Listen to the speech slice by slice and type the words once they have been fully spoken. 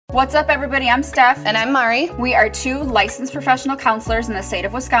What's up, everybody? I'm Steph. And I'm Mari. We are two licensed professional counselors in the state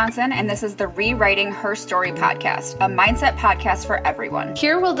of Wisconsin, and this is the Rewriting Her Story podcast, a mindset podcast for everyone.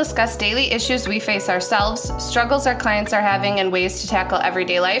 Here we'll discuss daily issues we face ourselves, struggles our clients are having, and ways to tackle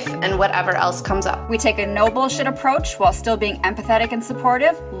everyday life and whatever else comes up. We take a no bullshit approach while still being empathetic and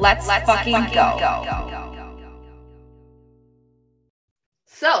supportive. Let's fucking go.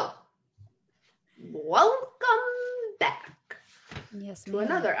 So, welcome back. Yes, to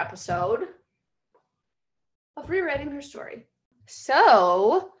another episode of Rewriting Her Story.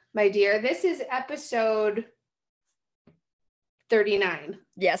 So, my dear, this is episode 39.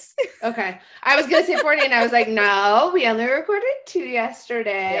 Yes. Okay. I was going to say 40 and I was like, no, we only recorded 2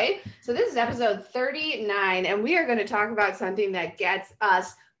 yesterday. Yep. So this is episode 39 and we are going to talk about something that gets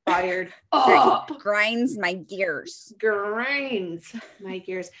us fired up. Grinds my gears. Grinds my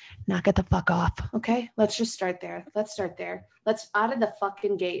gears. Knock it the fuck off. Okay. Let's just start there. Let's out of the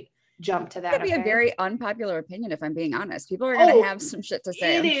fucking gate jump to that. That'd be a very unpopular opinion if I'm being honest. People are going to have some shit to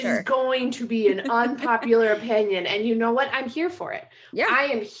say. It is going to be an unpopular opinion. And you know what? I'm here for it. Yeah. I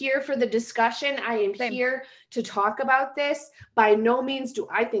am here for the discussion. I am here to talk about this. By no means do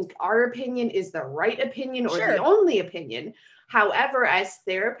I think our opinion is the right opinion or the only opinion. However, as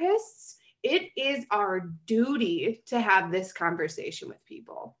therapists, it is our duty to have this conversation with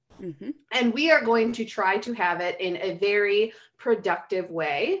people. Mm-hmm. And we are going to try to have it in a very productive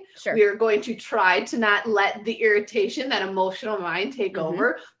way. Sure. We are going to try to not let the irritation, that emotional mind take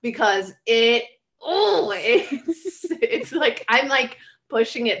over, because it's like, I'm like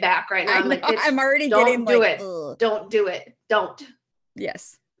pushing it back right now. I'm already getting do it. Don't do it. Don't.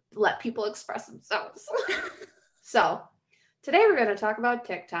 Yes. Let people express themselves. So today we're going to talk about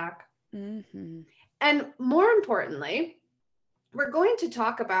TikTok. Mm-hmm. And more importantly, we're going to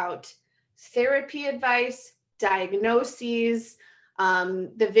talk about therapy advice, diagnoses,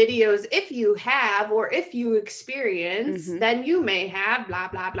 the videos, if you have, or if you experience, then you may have, blah,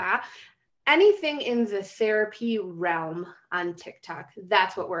 blah, blah. Anything in the therapy realm on TikTok,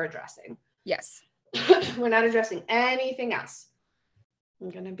 that's what we're addressing. Yes. We're not addressing anything else. I'm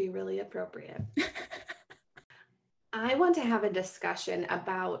going to be really appropriate. I want to have a discussion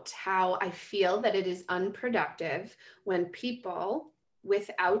about how I feel that it is unproductive when people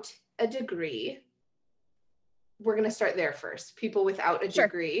without a degree, we're going to start there first. People without a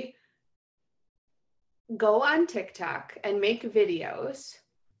degree go on TikTok and make videos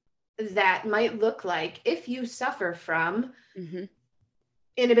that might look like, if you suffer from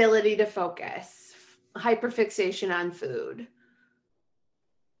inability issues, to focus, hyperfixation on food,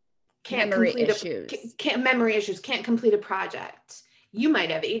 memory issues, can't complete a project. You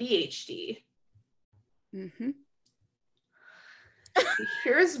might have ADHD.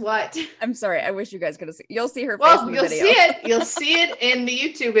 Here's what. I'm sorry. I wish you guys could have seen. You'll see her face in the you'll video. see it. You'll see it in the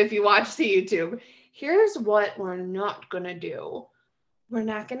YouTube if you watch the YouTube. Here's what we're not going to do. We're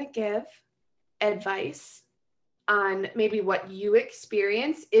not going to give advice on maybe what you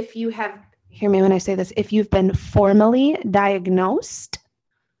experience. If you have, hear me when I say this, if you've been formally diagnosed,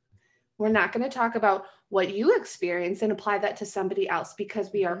 we're not going to talk about what you experience and apply that to somebody else,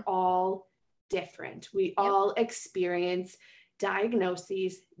 because we are all different. We all experience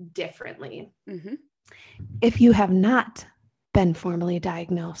diagnoses differently. If you have not been formally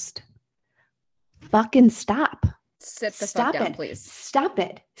diagnosed, fucking stop. Sit the fuck down, please. Stop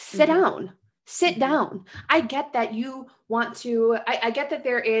it. Sit down. Sit down. I get that you want to, I get that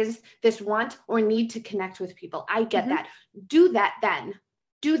there is this want or need to connect with people. I get that. Do that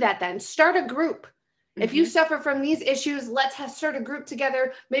then. Start a group. If you suffer from these issues, let's start a group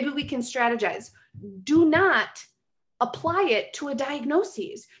together. Maybe we can strategize. Do not apply it to a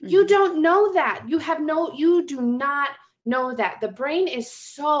diagnosis. You don't know that. You do not know that. The brain is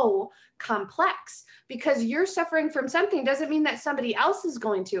so complex. Because you're suffering from something doesn't mean that somebody else is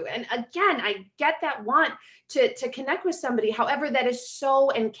going to. And again, I get that want to connect with somebody. However, that is so,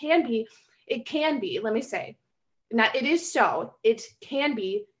 and it can be, let me say, not it is so, it can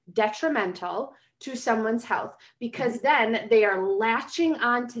be detrimental to someone's health, because then they are latching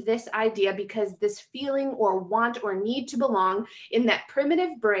on to this idea, because this feeling or want or need to belong in that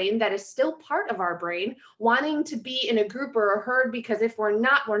primitive brain that is still part of our brain, wanting to be in a group or a herd, because if we're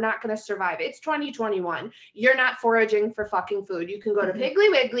not going to survive. It's 2021. You're not foraging for fucking food. You can go to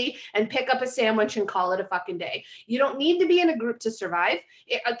Piggly Wiggly and pick up a sandwich and call it a fucking day. You don't need to be in a group to survive.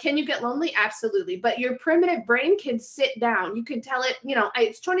 Can you get lonely? Absolutely. But your primitive brain can sit down. You can tell it,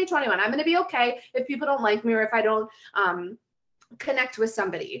 it's 2021. I'm going to be okay if people don't like me, or if I don't connect with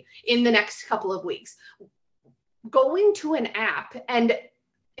somebody in the next couple of weeks. Going to an app and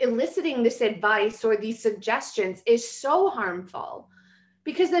eliciting this advice or these suggestions is so harmful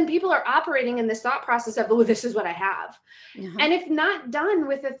because then people are operating in this thought process of, oh, this is what I have. And if not done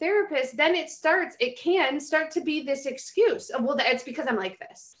with a therapist, then it can start to be this excuse of, well, it's because I'm like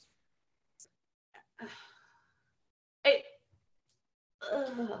this.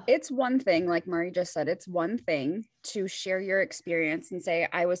 It's one thing, like Mari just said, it's one thing to share your experience and say,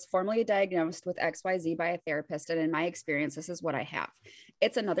 I was formally diagnosed with XYZ by a therapist, and in my experience, this is what I have.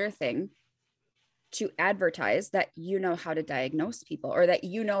 It's another thing to advertise that you know how to diagnose people, or that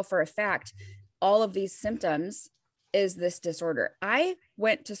you know for a fact all of these symptoms is this disorder. I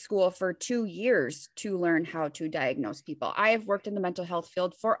went to school for 2 years to learn how to diagnose people. I have worked in the mental health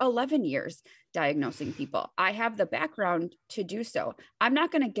field for 11 years diagnosing people. I have the background to do so. I'm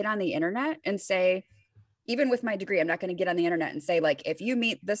not going to get on the internet and say, even with my degree, I'm not going to get on the internet and say, like, if you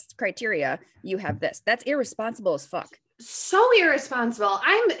meet this criteria, you have this. That's irresponsible as fuck. So irresponsible.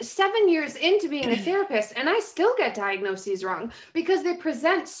 I'm 7 years into being a therapist and I still get diagnoses wrong because they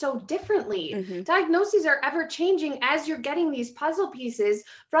present so differently. Diagnoses are ever changing as you're getting these puzzle pieces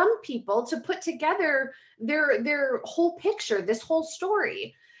from people to put together their whole picture, this whole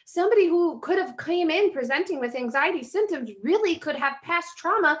story. Somebody who could have came in presenting with anxiety symptoms really could have past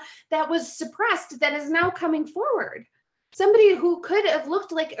trauma that was suppressed that is now coming forward. Somebody who could have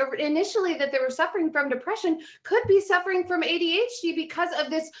looked like initially that they were suffering from depression could be suffering from ADHD because of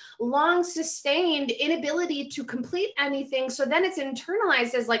this long sustained inability to complete anything. So then it's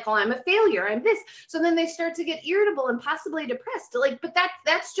internalized as like, oh, I'm a failure, I'm this. So then they start to get irritable and possibly depressed. Like, but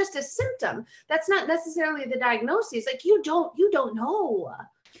that's just a symptom. That's not necessarily the diagnosis. Like you don't know.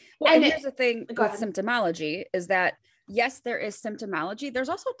 Well, and here's the thing with symptomology is that yes, there is symptomology. There's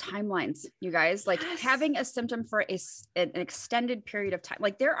also timelines, you guys, like having a symptom for an extended period of time.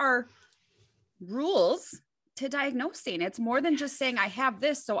 Like there are rules to diagnosing. It's more than just saying I have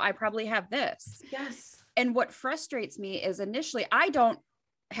this, so I probably have this. Yes. And what frustrates me is initially, I don't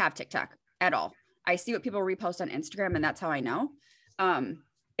have TikTok at all. I see what people repost on Instagram and that's how I know.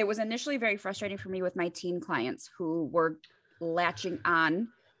 It was initially very frustrating for me with my teen clients who were latching on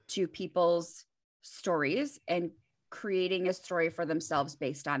to people's stories and creating a story for themselves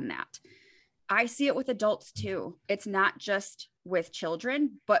based on that. I see it with adults too. It's not just with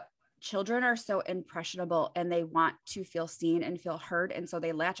children, but children are so impressionable and they want to feel seen and feel heard. And so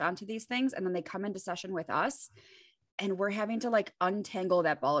they latch onto these things and then they come into session with us and we're having to like untangle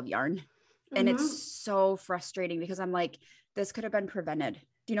that ball of yarn. And it's so frustrating because I'm like, this could have been prevented.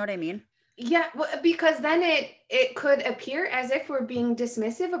 Do you know what I mean? Yeah, well, because then it could appear as if we're being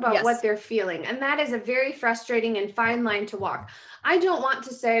dismissive about what they're feeling. And that is a very frustrating and fine line to walk. I don't want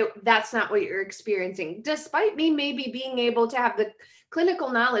to say that's not what you're experiencing, despite me maybe being able to have the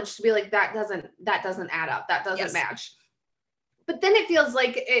clinical knowledge to be like, that doesn't add up. That doesn't match. But then it feels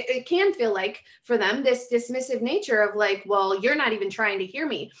like it can feel like for them, this dismissive nature of like, well, you're not even trying to hear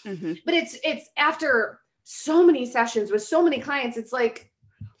me. But it's after so many sessions with so many clients, it's like,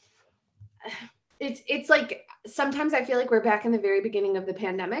 it's like sometimes I feel like we're back in the very beginning of the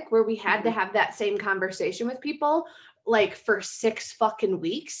pandemic where we had to have that same conversation with people like for 6 fucking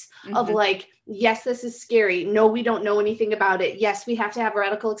weeks of like, yes, this is scary. No, we don't know anything about it. Yes, we have to have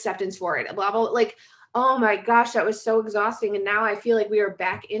radical acceptance for it. Blah, blah, like, oh my gosh, that was so exhausting. And now I feel like we are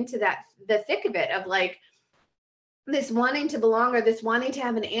back into the thick of it of like this wanting to belong or this wanting to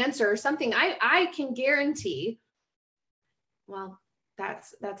have an answer or something. I can guarantee, well,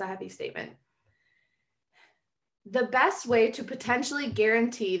 that's a heavy statement. The best way to potentially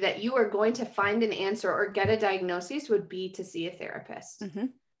guarantee that you are going to find an answer or get a diagnosis would be to see a therapist.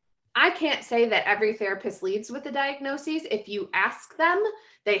 I can't say that every therapist leads with a diagnosis. If you ask them,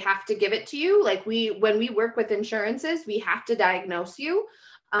 they have to give it to you. Like when we work with insurances, we have to diagnose you.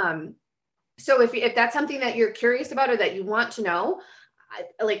 So if that's something that you're curious about or that you want to know,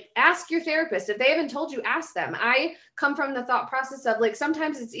 like ask your therapist. If they haven't told you, ask them. I come from the thought process of like,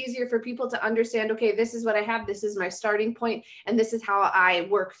 sometimes it's easier for people to understand, okay, this is what I have. This is my starting point, and this is how I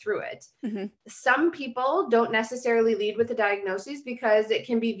work through it. Some people don't necessarily lead with the diagnosis because it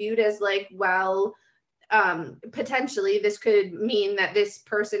can be viewed as like, well, potentially this could mean that this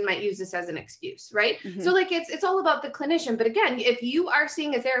person might use this as an excuse, right? So like, it's all about the clinician. But again, if you are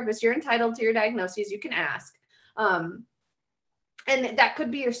seeing a therapist, you're entitled to your diagnosis. You can ask. And that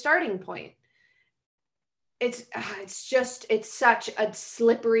could be your starting point. It's such a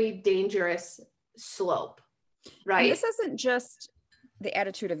slippery, dangerous slope, right? And this isn't just the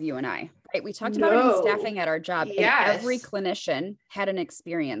attitude of you and I, right? We talked about it in staffing at our job. And every clinician had an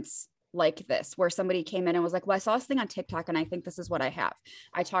experience like this, where somebody came in and was like, well, I saw this thing on TikTok and I think this is what I have.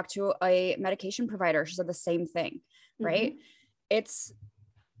 I talked to a medication provider. She said the same thing, right? It's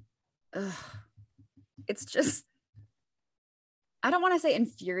just, I don't want to say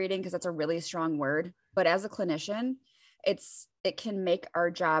infuriating because that's a really strong word, but as a clinician, it can make our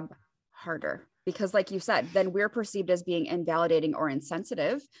job harder because like you said, then we're perceived as being invalidating or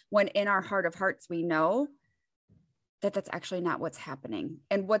insensitive when in our heart of hearts, we know that that's actually not what's happening.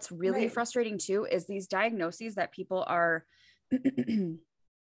 And what's really frustrating too, is these diagnoses that people are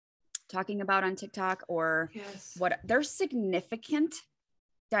talking about on TikTok or what they're significant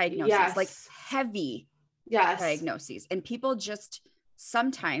diagnoses, like heavy diagnoses. And people just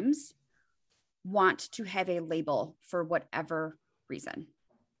sometimes want to have a label for whatever reason.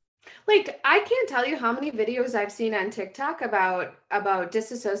 Like, I can't tell you how many videos I've seen on TikTok about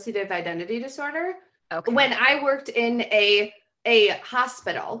dissociative identity disorder. Okay. When I worked in a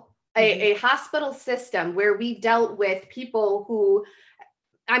hospital, a hospital system where we dealt with people who,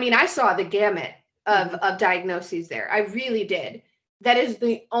 I mean, I saw the gamut of diagnoses there. I really did. That is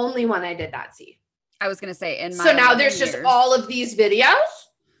the only one I did not see. I was going to say so now there's just all of these videos.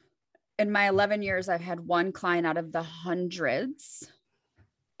 In my 11 years, I've had one client out of the hundreds.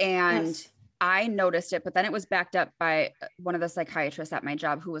 And I noticed it, but then it was backed up by one of the psychiatrists at my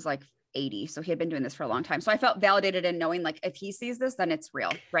job who was like 80. So he had been doing this for a long time. So I felt validated in knowing like, if he sees this, then it's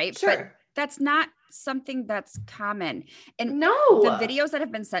real. Right. Sure. But that's not something that's common. And the videos that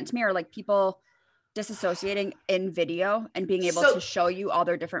have been sent to me are like people disassociating in video and being able to show you all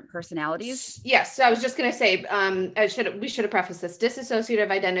their different personalities. Yes. So I was just going to say, we should have prefaced this.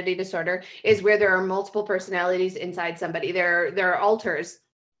 Dissociative identity disorder is where there are multiple personalities inside somebody. There are alters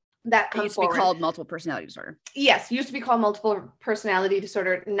that used to be called multiple personality disorder. Yes, used to be called multiple personality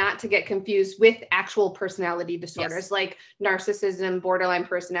disorder, not to get confused with actual personality disorders like narcissism, borderline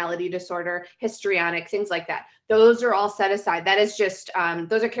personality disorder, histrionic, things like that. Those are all set aside. That is just,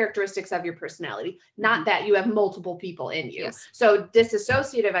 those are characteristics of your personality, not that you have multiple people in you. Yes. So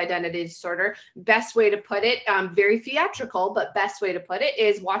dissociative identity disorder, best way to put it, very theatrical, but best way to put it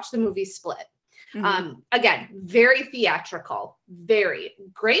is watch the movie Split. Again, very theatrical, very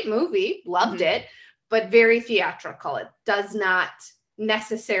great movie. Loved it, but very theatrical. It does not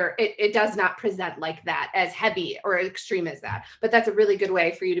it does not present like that, as heavy or extreme as that, but that's a really good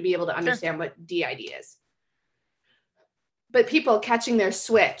way for you to be able to understand what DID is. But people catching their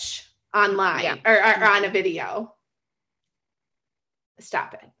switch online or on a video,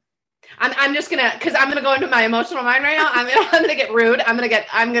 stop it. I'm just gonna, because I'm gonna go into my emotional mind right now. I'm gonna get rude. I'm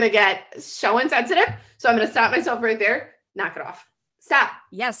gonna get so insensitive. So I'm gonna stop myself right there. Knock it off. Stop.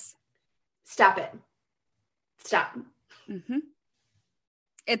 Yes. Stop it. Stop.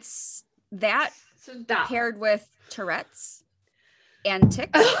 It's that paired with Tourette's and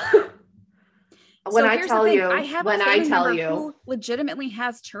tics. When I tell you who legitimately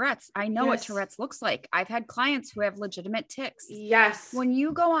has Tourette's, I know what Tourette's looks like. I've had clients who have legitimate tics. Yes. When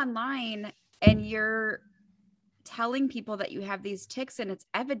you go online and you're telling people that you have these tics and it's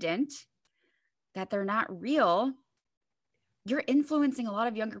evident that they're not real, you're influencing a lot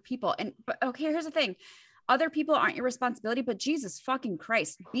of younger people. But okay, here's the thing. Other people aren't your responsibility, but Jesus fucking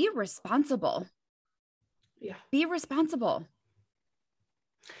Christ, be responsible. Yeah. Be responsible.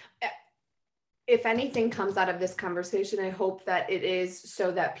 If anything comes out of this conversation, I hope that it is so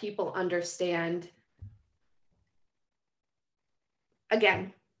that people understand.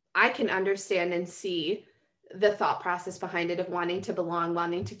 Again, I can understand and see the thought process behind it of wanting to belong,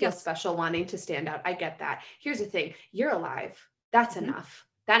 wanting to feel special, wanting to stand out. I get that. Here's the thing. You're alive. That's enough.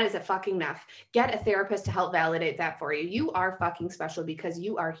 That is a fucking enough. Get a therapist to help validate that for you. You are fucking special because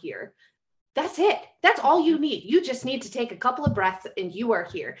you are here. That's it. That's all you need. You just need to take a couple of breaths and you are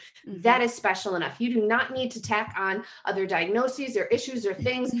here. That is special enough. You do not need to tack on other diagnoses or issues or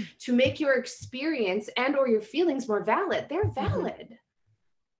things to make your experience and or your feelings more valid. They're valid.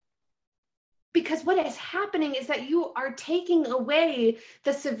 Because what is happening is that you are taking away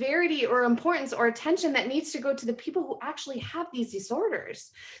the severity or importance or attention that needs to go to the people who actually have these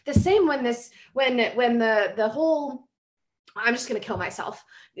disorders. The same when the whole, I'm just going to kill myself.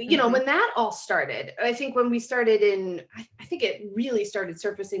 You know, when that all started, I think when we started I think it really started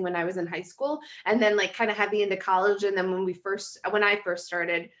surfacing when I was in high school and then like kind of heavy into college. And then when I first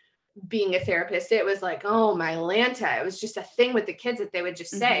started being a therapist, it was like, oh my Lanta. It was just a thing with the kids that they would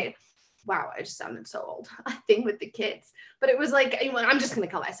just say. Wow, I just sounded so old. A thing with the kids. But it was like, I'm just going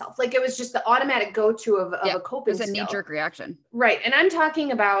to kill myself. Like it was just the automatic go-to of a coping skill. It was a knee-jerk reaction. Right. And I'm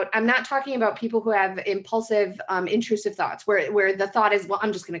not talking about people who have impulsive, intrusive thoughts where the thought is, well,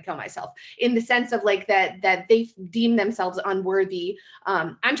 I'm just going to kill myself in the sense of like that they deem themselves unworthy.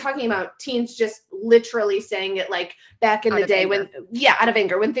 I'm talking about teens just literally saying it like back in the day out of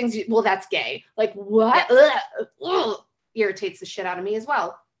anger, when things, well, that's gay. Like what? Ugh, irritates the shit out of me as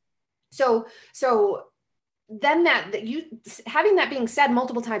well. So then that you having that being said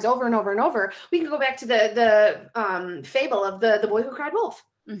multiple times over and over and over, we can go back to the fable of the boy who cried wolf.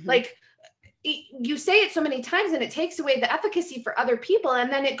 Mm-hmm. Like, you say it so many times and it takes away the efficacy for other people,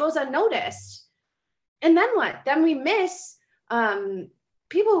 and then it goes unnoticed. And then what? Then we miss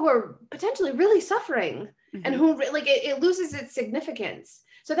people who are potentially really suffering, mm-hmm. and who like it loses its significance.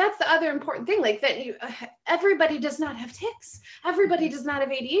 So that's the other important thing, like that everybody does not have tics. Everybody does not have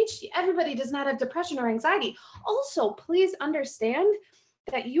ADHD. Everybody does not have depression or anxiety. Also, please understand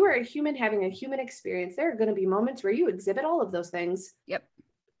that you are a human having a human experience. There are going to be moments where you exhibit all of those things. Yep.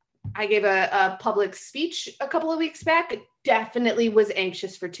 I gave a public speech a couple of weeks back. Definitely was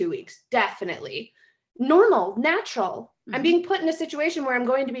anxious for 2 weeks. Definitely. Normal, natural. Mm-hmm. I'm being put in a situation where I'm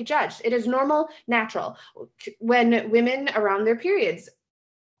going to be judged. It is normal, natural. When women around their periods,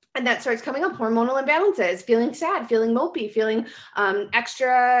 and that starts coming up, hormonal imbalances, feeling sad, feeling mopey, feeling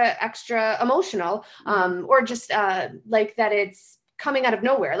extra emotional, or just like that it's coming out of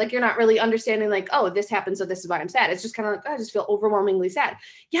nowhere. Like you're not really understanding like, oh, this happened, so this is why I'm sad. It's just kind of like, oh, I just feel overwhelmingly sad.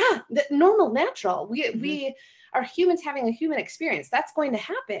 Yeah, normal, natural. We are humans having a human experience. That's going to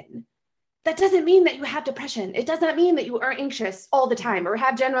happen. That doesn't mean that you have depression. It does not mean that you are anxious all the time or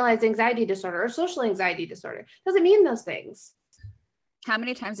have generalized anxiety disorder or social anxiety disorder. It doesn't mean those things. How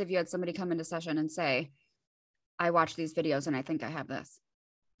many times have you had somebody come into session and say, I watch these videos and I think I have this?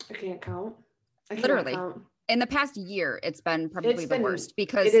 I can't count. Literally. In the past year, it's been probably the worst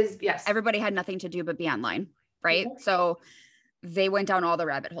because it is, yes. Everybody had nothing to do but be online, right? Mm-hmm. So they went down all the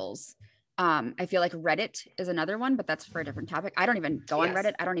rabbit holes. I feel like Reddit is another one, but that's for a different topic. I don't even go on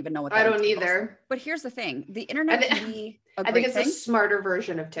Reddit. I don't even know what that I don't either. But here's the thing. The internet can be a I think it's a smarter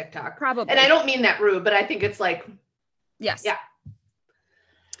version of TikTok. Probably. And I don't mean that rude, but I think it's like, yes. Yeah.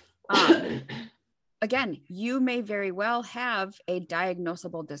 Again, you may very well have a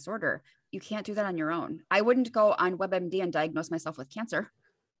diagnosable disorder. You can't do that on your own. I wouldn't go on WebMD and diagnose myself with cancer.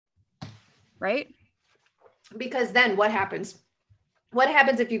 Right? Because then what happens? What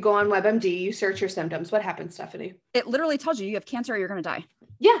happens if you go on WebMD, you search your symptoms? What happens, Stephanie? It literally tells you have cancer or you're going to die.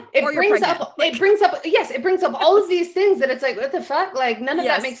 Yeah. It brings up all of these things that it's like, what the fuck? Like none of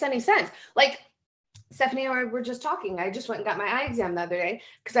that makes any sense. Like Stephanie and I were just talking. I just went and got my eye exam the other day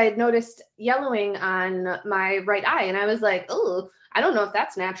because I had noticed yellowing on my right eye. And I was like, oh, I don't know if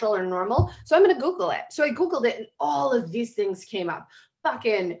that's natural or normal. So I'm going to Google it. So I Googled it and all of these things came up.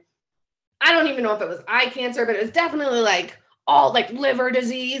 Fucking, I don't even know if it was eye cancer, but it was definitely like all like liver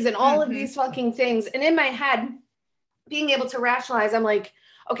disease and all of these fucking things. And in my head, being able to rationalize, I'm like,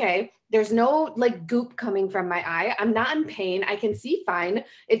 okay, there's no like goop coming from my eye. I'm not in pain. I can see fine.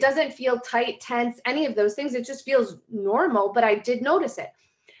 It doesn't feel tight, tense, any of those things. It just feels normal, but I did notice it.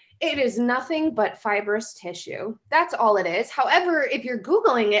 It is nothing but fibrous tissue. That's all it is. However, if you're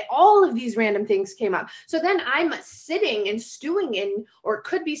Googling it, all of these random things came up. So then I'm sitting and stewing in, or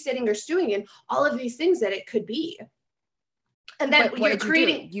could be sitting or stewing in all of these things that it could be. And then you're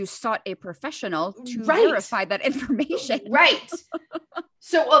creating. You sought a professional to verify that information. Right.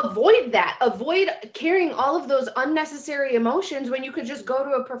 So avoid that. Avoid carrying all of those unnecessary emotions when you could just go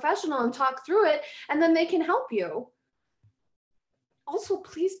to a professional and talk through it, and then they can help you. Also,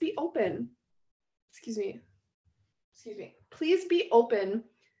 please be open. Excuse me. Please be open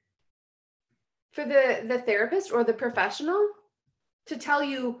for the therapist or the professional to tell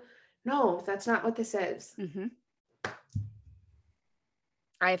you, no, that's not what this is. Mm-hmm.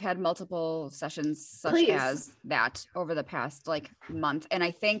 I've had multiple sessions such as that over the past like month. And I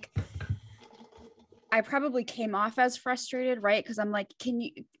think I probably came off as frustrated, right? Because I'm like, can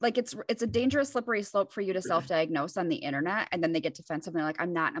you, like, it's a dangerous slippery slope for you to self-diagnose on the internet. And then they get defensive and they're like,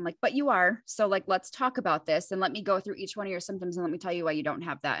 I'm not. And I'm like, but you are. So like, let's talk about this and let me go through each one of your symptoms and let me tell you why you don't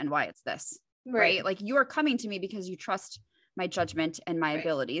have that and why it's this, right? Like you are coming to me because you trust my judgment and my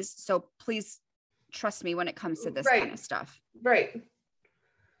abilities. So please trust me when it comes to this kind of stuff. Right.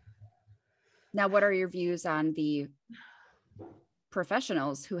 Now, what are your views on the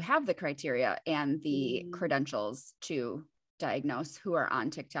professionals who have the criteria and the credentials to diagnose who are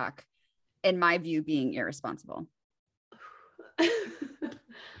on TikTok, in my view, being irresponsible?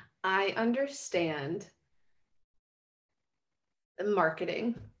 I understand the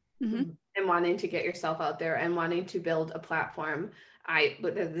marketing and wanting to get yourself out there and wanting to build a platform.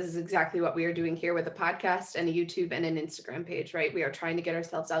 This is exactly what we are doing here with a podcast and a YouTube and an Instagram page, right? We are trying to get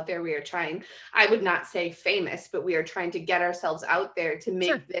ourselves out there. We are trying, I would not say famous, but we are trying to get ourselves out there to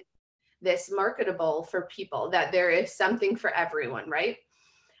make this marketable for people, that there is something for everyone, right?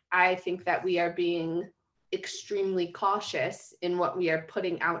 I think that we are being extremely cautious in what we are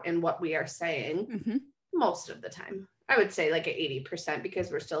putting out and what we are saying most of the time. I would say like 80%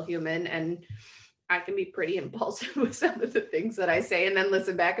 because we're still human, and can be pretty impulsive with some of the things that I say and then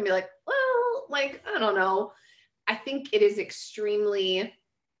listen back and be like, well, like, I don't know. I think it's an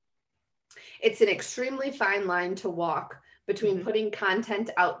extremely fine line to walk between putting content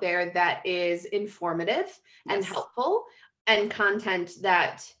out there that is informative and helpful, and content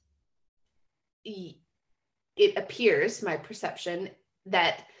that it appears, my perception,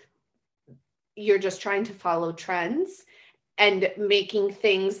 that you're just trying to follow trends and making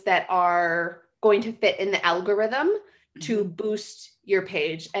things that are going to fit in the algorithm to boost your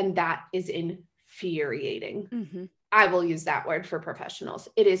page. And that is infuriating. I will use that word for professionals.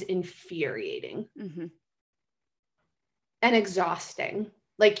 It is infuriating and exhausting.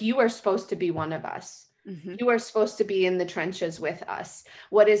 Like, you are supposed to be one of us. You are supposed to be in the trenches with us.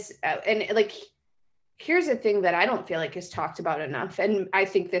 And like, here's a thing that I don't feel like is talked about enough. And I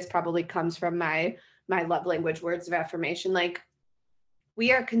think this probably comes from my love language, words of affirmation. Like,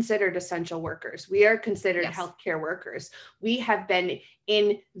 we are considered essential workers. We are considered healthcare workers. We have been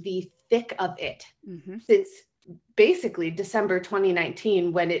in the thick of it since basically December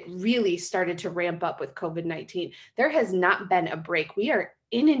 2019, when it really started to ramp up with COVID-19. There has not been a break. We are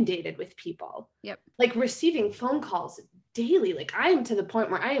inundated with people, like receiving phone calls daily. Like, I am to the point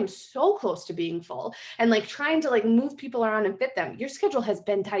where I am so close to being full, and like trying to like move people around and fit them. Your schedule has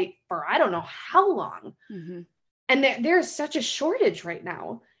been tight for I don't know how long. And there is such a shortage right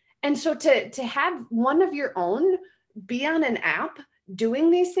now. And so to have one of your own be on an app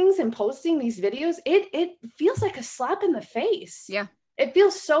doing these things and posting these videos, it feels like a slap in the face. Yeah. It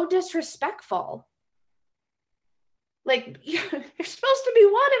feels so disrespectful. Like, you're supposed to be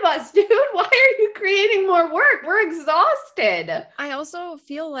one of us, dude. Why are you creating more work? We're exhausted. I also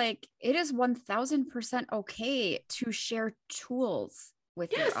feel like it is 1000% okay to share tools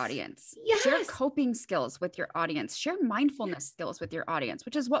with your audience. Share coping skills with your audience. Share mindfulness skills with your audience,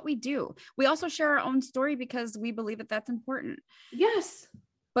 which is what we do. We also share our own story because we believe that that's important. Yes.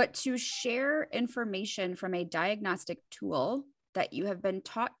 But to share information from a diagnostic tool that you have been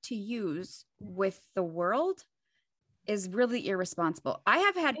taught to use with the world is really irresponsible. I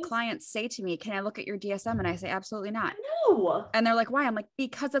have had clients say to me, "Can I look at your DSM?" And I say, "Absolutely not." No. And they're like, "Why?" I'm like,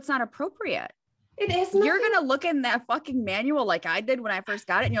 "Because it's not appropriate." It is. You're going to look in that fucking manual like I did when I first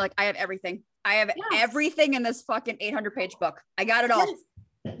got it. And you're like, "I have everything. I have everything in this fucking 800-page book. I got it all."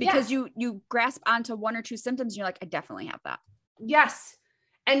 Because you grasp onto one or two symptoms and you're like, "I definitely have that." Yes.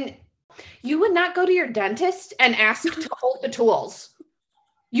 And you would not go to your dentist and ask to hold the tools.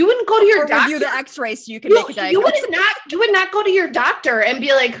 You wouldn't go to your doctor. Review the x-rays so you can make a diagnosis. You would not go to your doctor and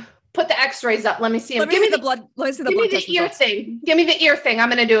be like, "Put the x-rays up. Let me see them. Give me the blood. Let me see the blood test results. Give me the ear thing. I'm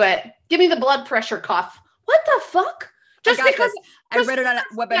going to do it. Give me the blood pressure cuff." What the fuck? I read it on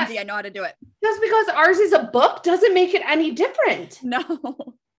WebMD. I know how to do it. Just because ours is a book doesn't make it any different. No. I mean,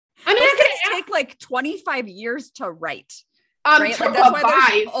 it's going to take like 25 years to write. Right? Like, that's why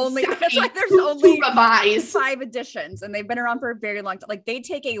there's only 5 editions, and they've been around for a very long time. Like, they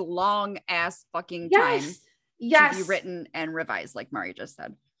take a long ass fucking time to be written and revised, like Mari just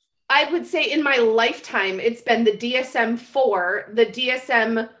said. I would say in my lifetime, it's been the DSM-4, the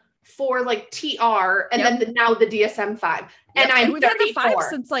DSM-4 like TR, and then now the DSM-5. And I'm 34. We've had the 5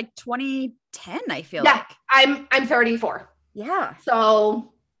 since like 2010, I feel like. I'm 34. Yeah.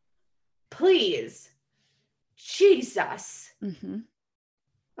 So please, Jesus. I'm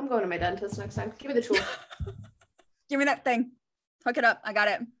going to my dentist next time. Give me the tool. Give me that thing. Hook it up. I got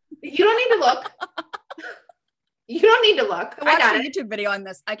it. You don't need to look. You don't need to look. I got a YouTube video on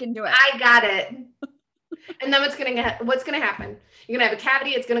this. I can do it. I got it. And then what's going to happen? You're going to have a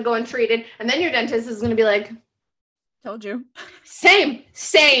cavity. It's going to go untreated. And then your dentist is going to be like, "Told you." Same.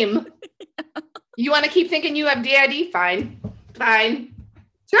 You want to keep thinking you have DID? Fine.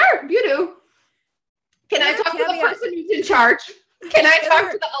 Sure, you do. Can I talk to the person who's in charge? Can I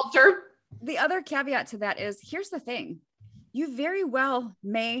talk to the altar? The other caveat to that is, here's the thing. You very well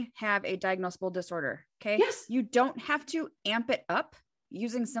may have a diagnosable disorder. Okay. Yes. You don't have to amp it up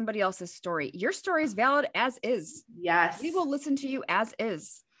using somebody else's story. Your story is valid as is. Yes. We will listen to you as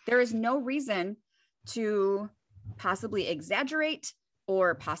is. There is no reason to possibly exaggerate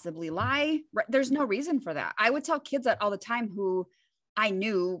or possibly lie. There's no reason for that. I would tell kids that all the time who I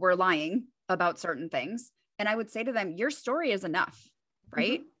knew were lying about certain things. And I would say to them, your story is enough,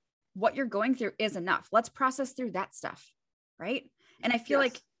 right? What you're going through is enough. Let's process through that stuff. Right. And I feel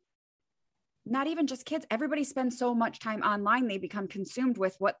like not even just kids, everybody spends so much time online. They become consumed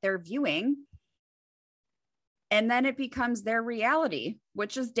with what they're viewing. And then it becomes their reality,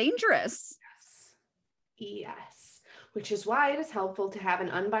 which is dangerous. Yes. Which is why it is helpful to have an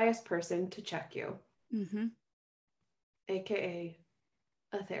unbiased person to check you. AKA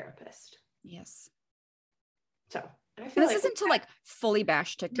a therapist. Yes. So I And feel this like isn't to like fully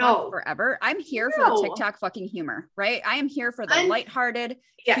bash TikTok forever. I'm here for the TikTok fucking humor, right? I am here for the lighthearted,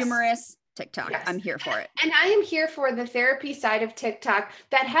 humorous TikTok. I'm here for it. And I am here for the therapy side of TikTok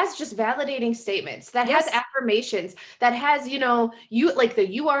that has just validating statements, that has affirmations, that has, you know, you like the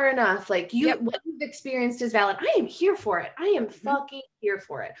you are enough, like you what you've experienced is valid. I am here for it. I am fucking here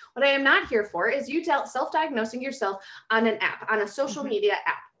for it. What I am not here for is you self-diagnosing yourself on an app, on a social media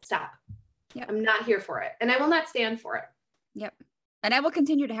app. Stop. I'm not here for it. And I will not stand for it. Yep. And I will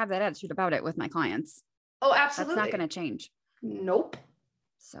continue to have that attitude about it with my clients. Oh, absolutely. That's not going to change. Nope.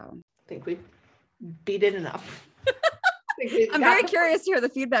 So I think we beat it enough. I'm very curious to hear the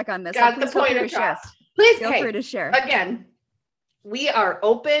feedback on this. Got the point across. Please feel free to share. Again, we are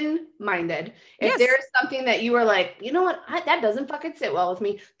open-minded. If there is something that you are like, you know what, that doesn't fucking sit well with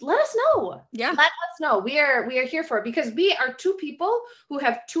me, let us know. Yeah. Let us know. We are here for it because we are two people who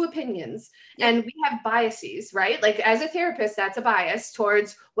have two opinions and we have biases, right? Like as a therapist, that's a bias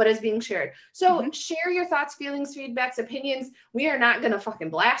towards what is being shared. So share your thoughts, feelings, feedbacks, opinions. We are not going to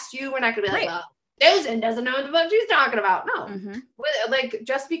fucking blast you. We're not going to be like, well, Susan doesn't know what the fuck she's talking about. No, like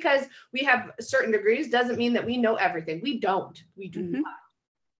just because we have certain degrees doesn't mean that we know everything. We don't. We do not.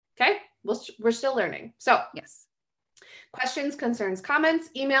 Okay, we're still learning. So questions, concerns, comments,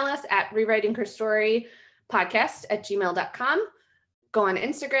 email us at rewritingherstorypodcast@gmail.com. Go on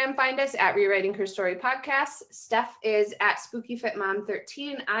Instagram, find us at Rewriting Her Story Podcast. Steph is at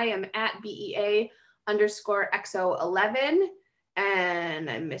SpookyFitMom13. I am at BEA_XO11. And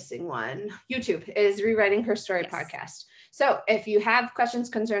I'm missing one. YouTube is Rewriting Her Story Podcast. So if you have questions,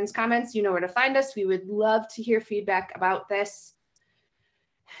 concerns, comments, you know where to find us. We would love to hear feedback about this.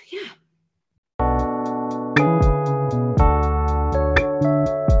 Yeah.